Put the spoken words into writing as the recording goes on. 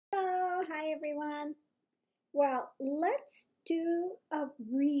Hi, everyone. Well, let's do a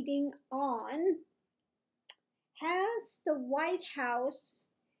reading on has the White House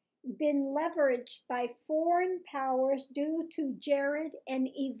been leveraged by foreign powers due to Jared and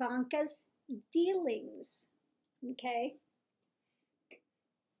Ivanka's dealings? Okay.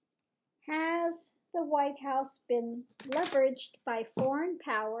 Has the White House been leveraged by foreign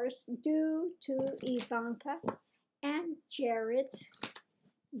powers due to Ivanka and Jared's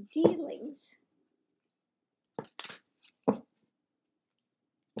dealings?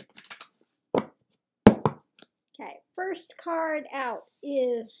 Okay, first card out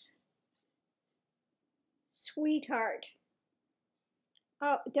is Sweetheart.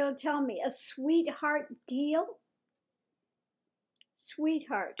 Oh, don't tell me, a sweetheart deal?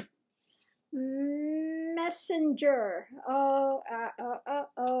 Sweetheart. Messenger. Oh.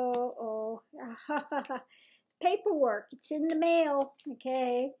 Paperwork, it's in the mail.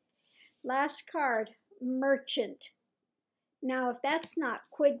 Okay. Last card, Merchant. Now, if that's not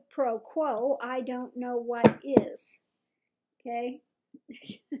quid pro quo, I don't know what is. Okay.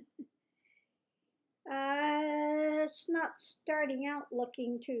 It's not starting out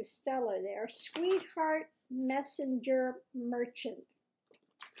looking too stellar there. Sweetheart, Messenger, Merchant.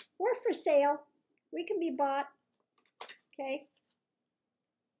 We're for sale. We can be bought. Okay.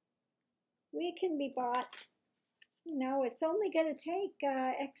 We can be bought. You know, it's only going to take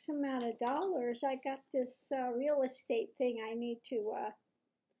X amount of dollars. I got this real estate thing I need to.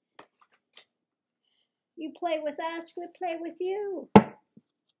 You play with us, we play with you.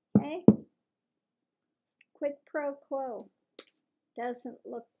 Okay. Quid pro quo. Doesn't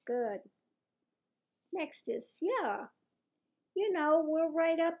look good. Next is, yeah, you know, we're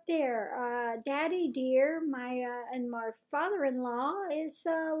right up there. Daddy dear, and my father-in-law is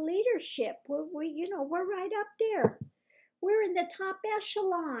leadership. We're right up there. We're in the top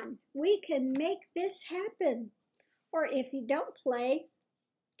echelon. We can make this happen. Or if you don't play,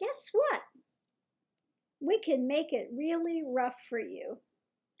 guess what? We can make it really rough for you.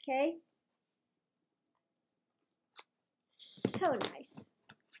 Okay? So nice.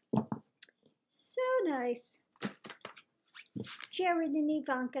 So nice. Jared and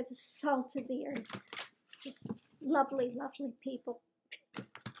Ivanka, the salt of the earth. Just lovely, lovely people.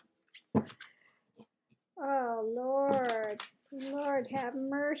 Oh, Lord. Lord, have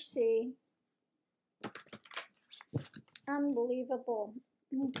mercy. Unbelievable.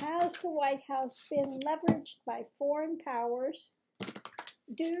 Has the White House been leveraged by foreign powers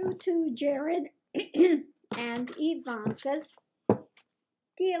due to Jared and Ivanka's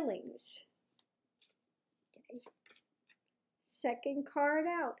dealings? Okay. Second card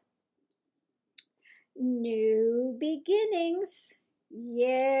out. New beginnings.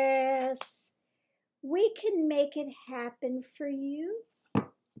 Yes, we can make it happen for you.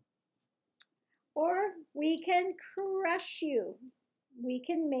 Or we can crush you. We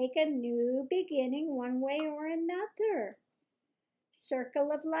can make a new beginning one way or another.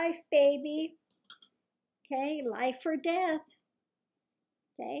 Circle of life, baby. Okay, life or death.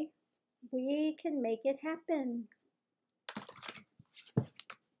 Okay, we can make it happen.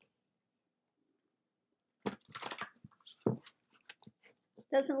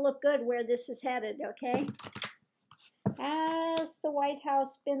 Doesn't look good where this is headed, okay? Has the White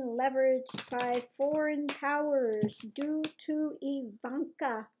House been leveraged by foreign powers due to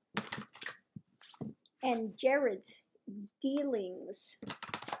Ivanka and Jared's dealings?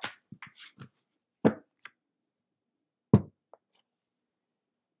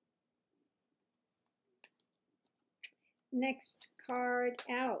 Next card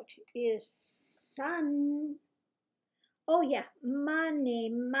out is Sun. Oh yeah, money,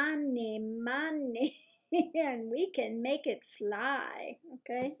 money, money. And we can make it fly,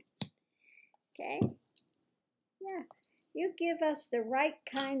 okay? Okay? Yeah, you give us the right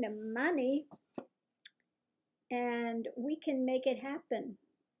kind of money and we can make it happen,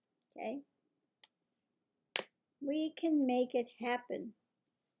 okay? We can make it happen.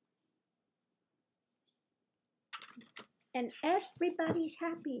 And everybody's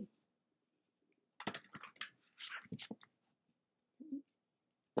happy.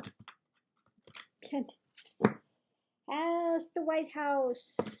 Has the White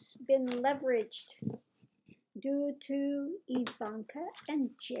House been leveraged due to Ivanka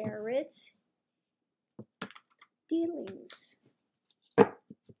and Jared's dealings?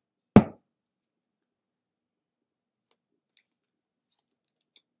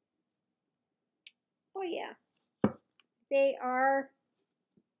 Oh yeah, they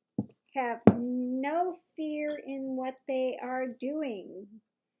have no fear in what they are doing.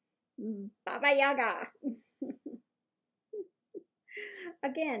 Baba Yaga.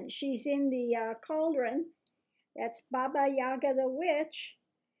 again, she's in the cauldron. That's Baba Yaga the witch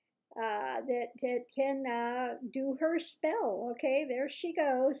that can do her spell. Okay, there she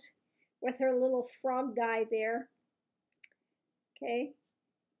goes with her little frog guy there. Okay.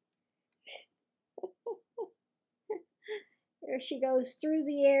 There she goes through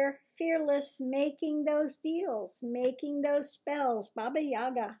the air, fearless, making those deals, making those spells. Baba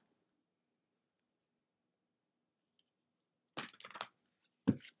Yaga.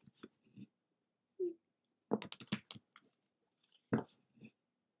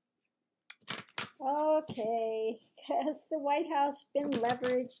 Okay, has the White House been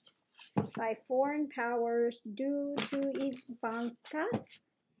leveraged by foreign powers due to Ivanka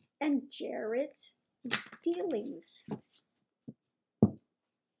and Jared's dealings?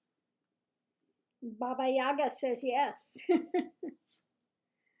 Baba Yaga says yes.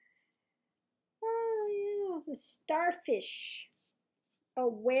 Oh, yeah, the starfish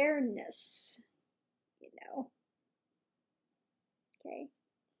awareness, Okay.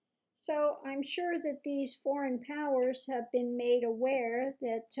 So I'm sure that these foreign powers have been made aware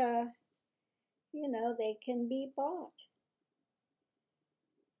that, they can be bought.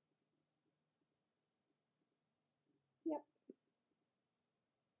 Yep.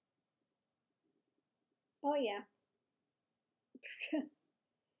 Oh, yeah.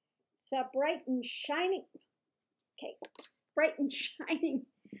 It's a bright and shining, bright and shining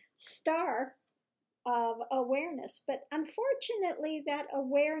star of awareness. But unfortunately, that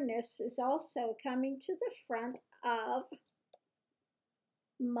awareness is also coming to the front of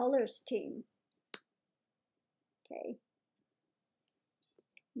Mueller's team. Okay.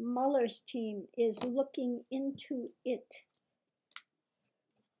 Mueller's team is looking into it.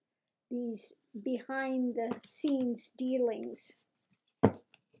 These behind the scenes dealings.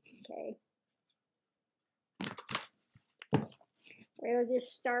 Okay. Where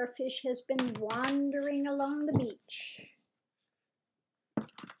this starfish has been wandering along the beach.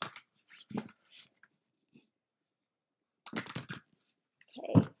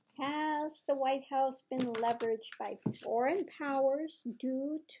 Okay. Has the White House been leveraged by foreign powers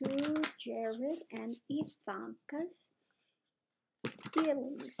due to Jared and Ivanka's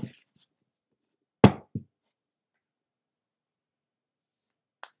dealings?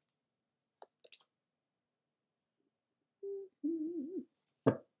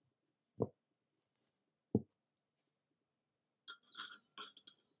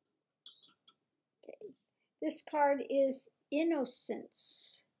 Okay. This card is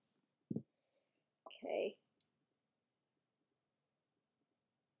innocence. Okay.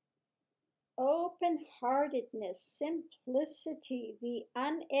 Open-heartedness, simplicity, the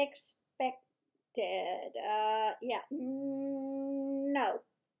unexpected. No.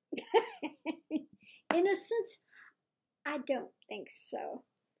 Innocence? I don't think so.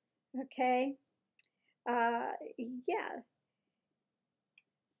 Okay. Yeah.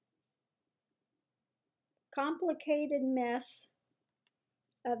 Complicated mess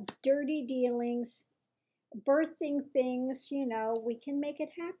of dirty dealings, birthing things, we can make it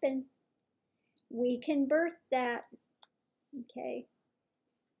happen. We can birth that. Okay.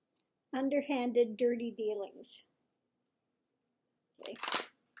 Underhanded, dirty dealings. Okay.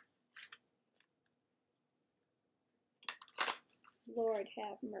 Lord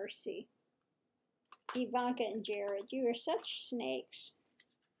have mercy. Ivanka and Jared, you are such snakes.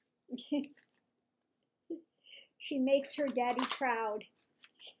 She makes her daddy proud.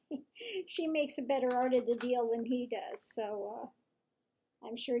 She makes a better art of the deal than he does, so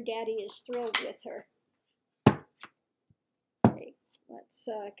I'm sure daddy is thrilled with her. Okay, let's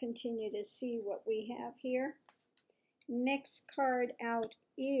continue to see what we have here. Next card out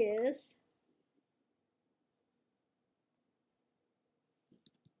is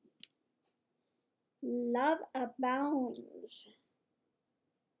Love Abounds.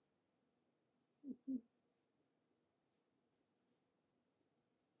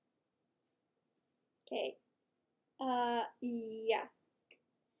 Okay. Yeah.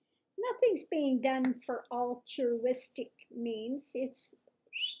 Nothing's being done for altruistic means. It's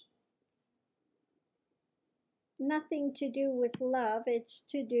nothing to do with love. It's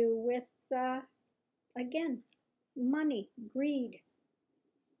to do with, again, money, greed.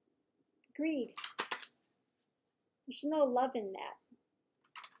 Greed. There's no love in that.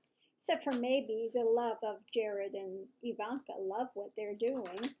 Except for maybe the love of Jared and Ivanka. Love what they're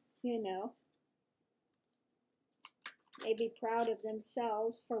doing, Maybe proud of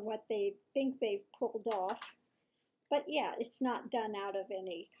themselves for what they think they've pulled off. But yeah, it's not done out of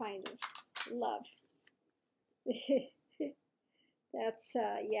any kind of love. That's,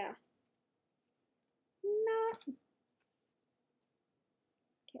 yeah.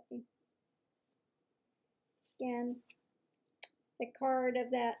 Okay. Again, the card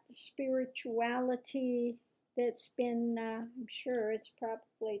of that spirituality that's been, I'm sure it's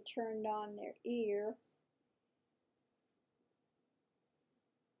probably turned on their ear.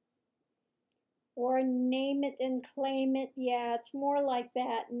 Or name it and claim it. Yeah, it's more like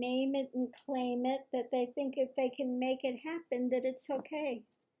that. Name it and claim it, that they think if they can make it happen, that it's okay.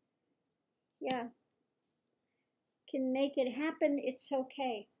 Yeah. Can make it happen, it's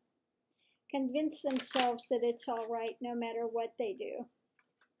okay. Convince themselves that it's all right no matter what they do.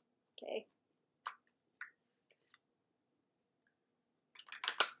 Okay.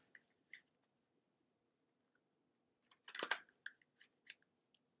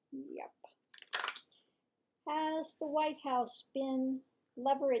 Yep. Has the White House been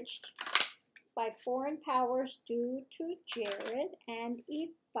leveraged by foreign powers due to Jared and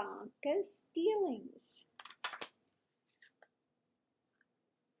Ivanka's dealings?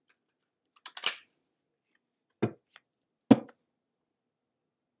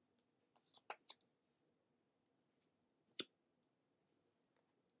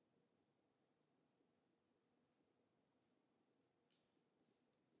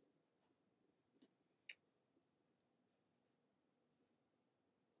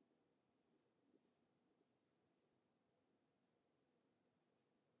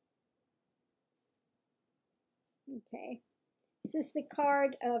 Okay. This is the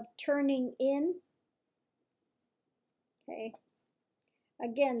card of turning in. Okay.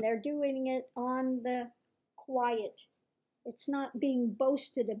 Again, they're doing it on the quiet. It's not being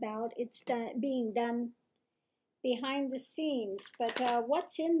boasted about. It's being done behind the scenes. But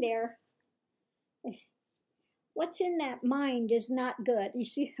what's in there, what's in that mind is not good. You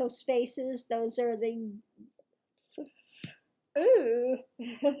see those faces? Those are the... Ooh.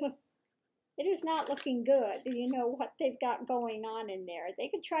 It is not looking good. You know what they've got going on in there. They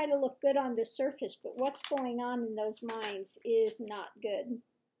could try to look good on the surface, but what's going on in those minds is not good.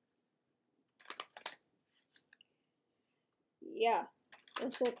 Yeah,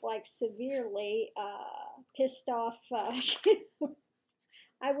 those look like severely pissed off.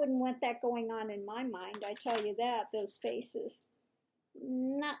 I wouldn't want that going on in my mind, I tell you that, those faces.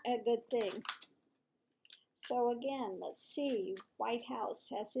 Not a good thing. So again, let's see, White House,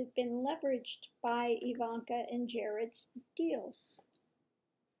 has it been leveraged by Ivanka and Jared's deals?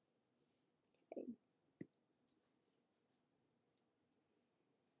 Okay.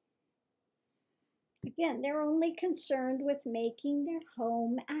 Again, they're only concerned with making their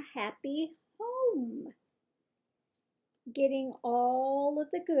home a happy home. Getting all of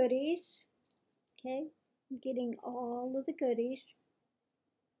the goodies, okay? Getting all of the goodies.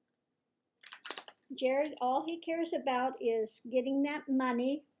 Jared, all he cares about is getting that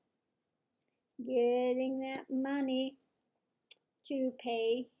money to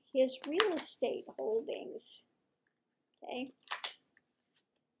pay his real estate holdings. Okay.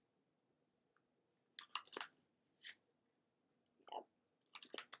 Yep.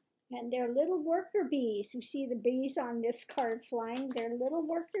 And they're little worker bees. You see the bees on this card flying? They're little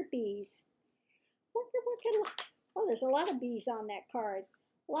worker bees. Worker. Oh, there's a lot of bees on that card.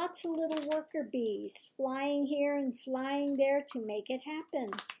 Lots of little worker bees flying here and flying there to make it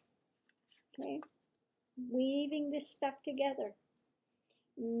happen. Okay. Weaving this stuff together.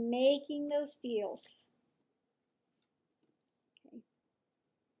 Making those deals. Okay.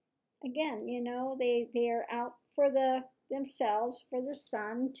 Again, you know, they're out for themselves, for the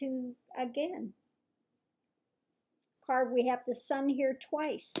sun to, again. Card, we have the sun here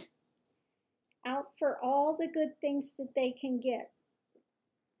twice. Out for all the good things that they can get.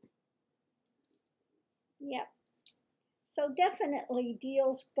 Yep. So definitely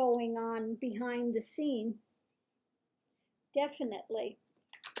deals going on behind the scene. Definitely.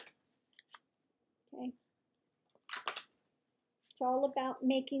 Okay. It's all about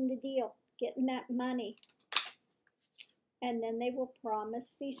making the deal, getting that money. And then they will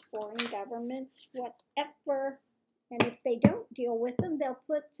promise these foreign governments whatever. And if they don't deal with them, they'll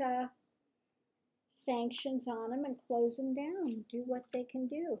put sanctions on them and close them down. Do what they can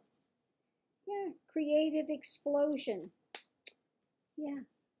do. Yeah, creative explosion. Yeah.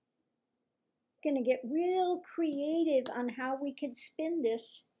 Gonna get real creative on how we can spin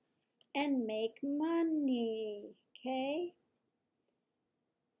this and make money. Okay?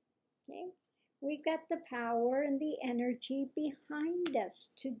 Okay? We've got the power and the energy behind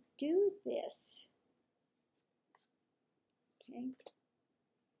us to do this. Okay?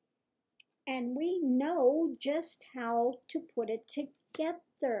 And we know just how to put it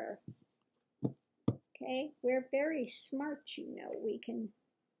together. Okay? We're very smart, you know. We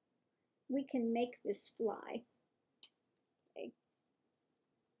can make this fly. Okay?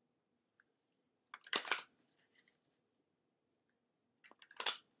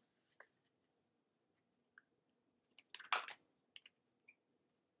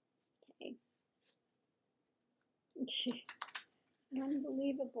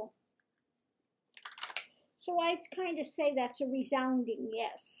 Unbelievable. So I'd kind of say that's a resounding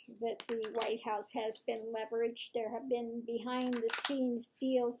yes, that the White House has been leveraged. There have been behind the scenes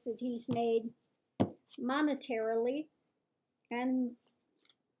deals that he's made monetarily and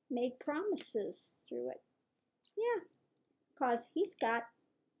made promises through it. Yeah, because he's got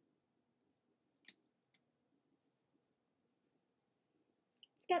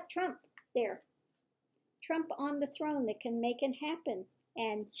Trump there. Trump on the throne that can make it happen.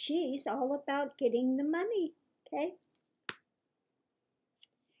 And she's all about getting the money, okay?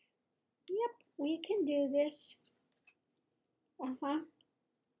 Yep, we can do this. Uh-huh.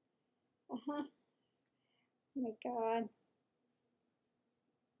 Uh-huh. Oh my God.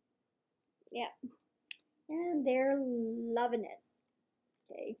 Yep. And they're loving it,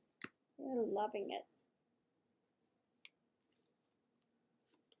 okay? They're loving it.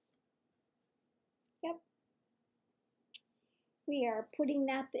 Yep. We are putting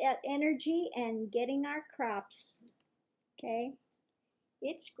that energy and getting our crops, okay?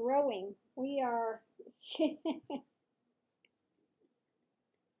 It's growing. We are...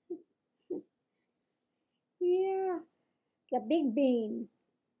 yeah, the big bean,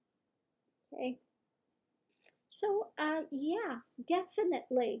 okay? So, yeah,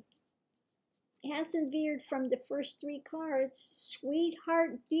 definitely. It hasn't veered from the first three cards.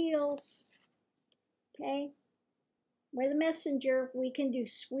 Sweetheart deals, okay? We're the messenger. We can do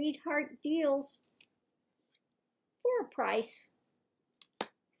sweetheart deals for a price.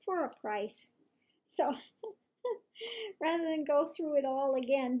 For a price. So, rather than go through it all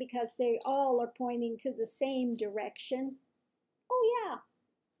again because they all are pointing to the same direction. Oh yeah,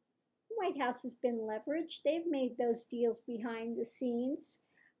 the White House has been leveraged. They've made those deals behind the scenes,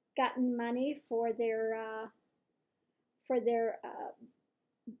 gotten money for their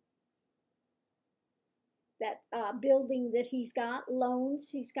building that he's got,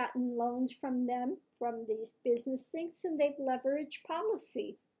 loans. He's gotten loans from them, from these business things, and they've leveraged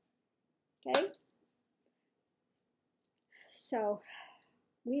policy. Okay? So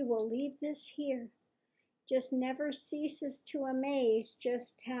we will leave this here. Just never ceases to amaze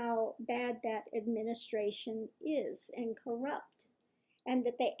just how bad that administration is and corrupt, and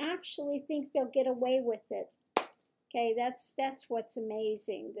that they actually think they'll get away with it. Okay, that's what's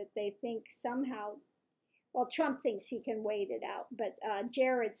amazing, that they think somehow, well, Trump thinks he can wait it out, but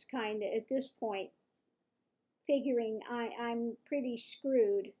Jared's kind of, at this point, figuring I'm pretty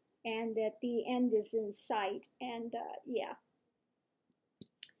screwed and that the end is in sight, and yeah.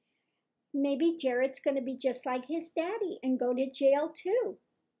 Maybe Jared's going to be just like his daddy and go to jail too.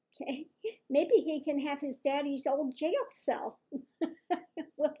 Okay, maybe he can have his daddy's old jail cell.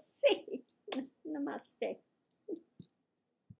 We'll see. Namaste.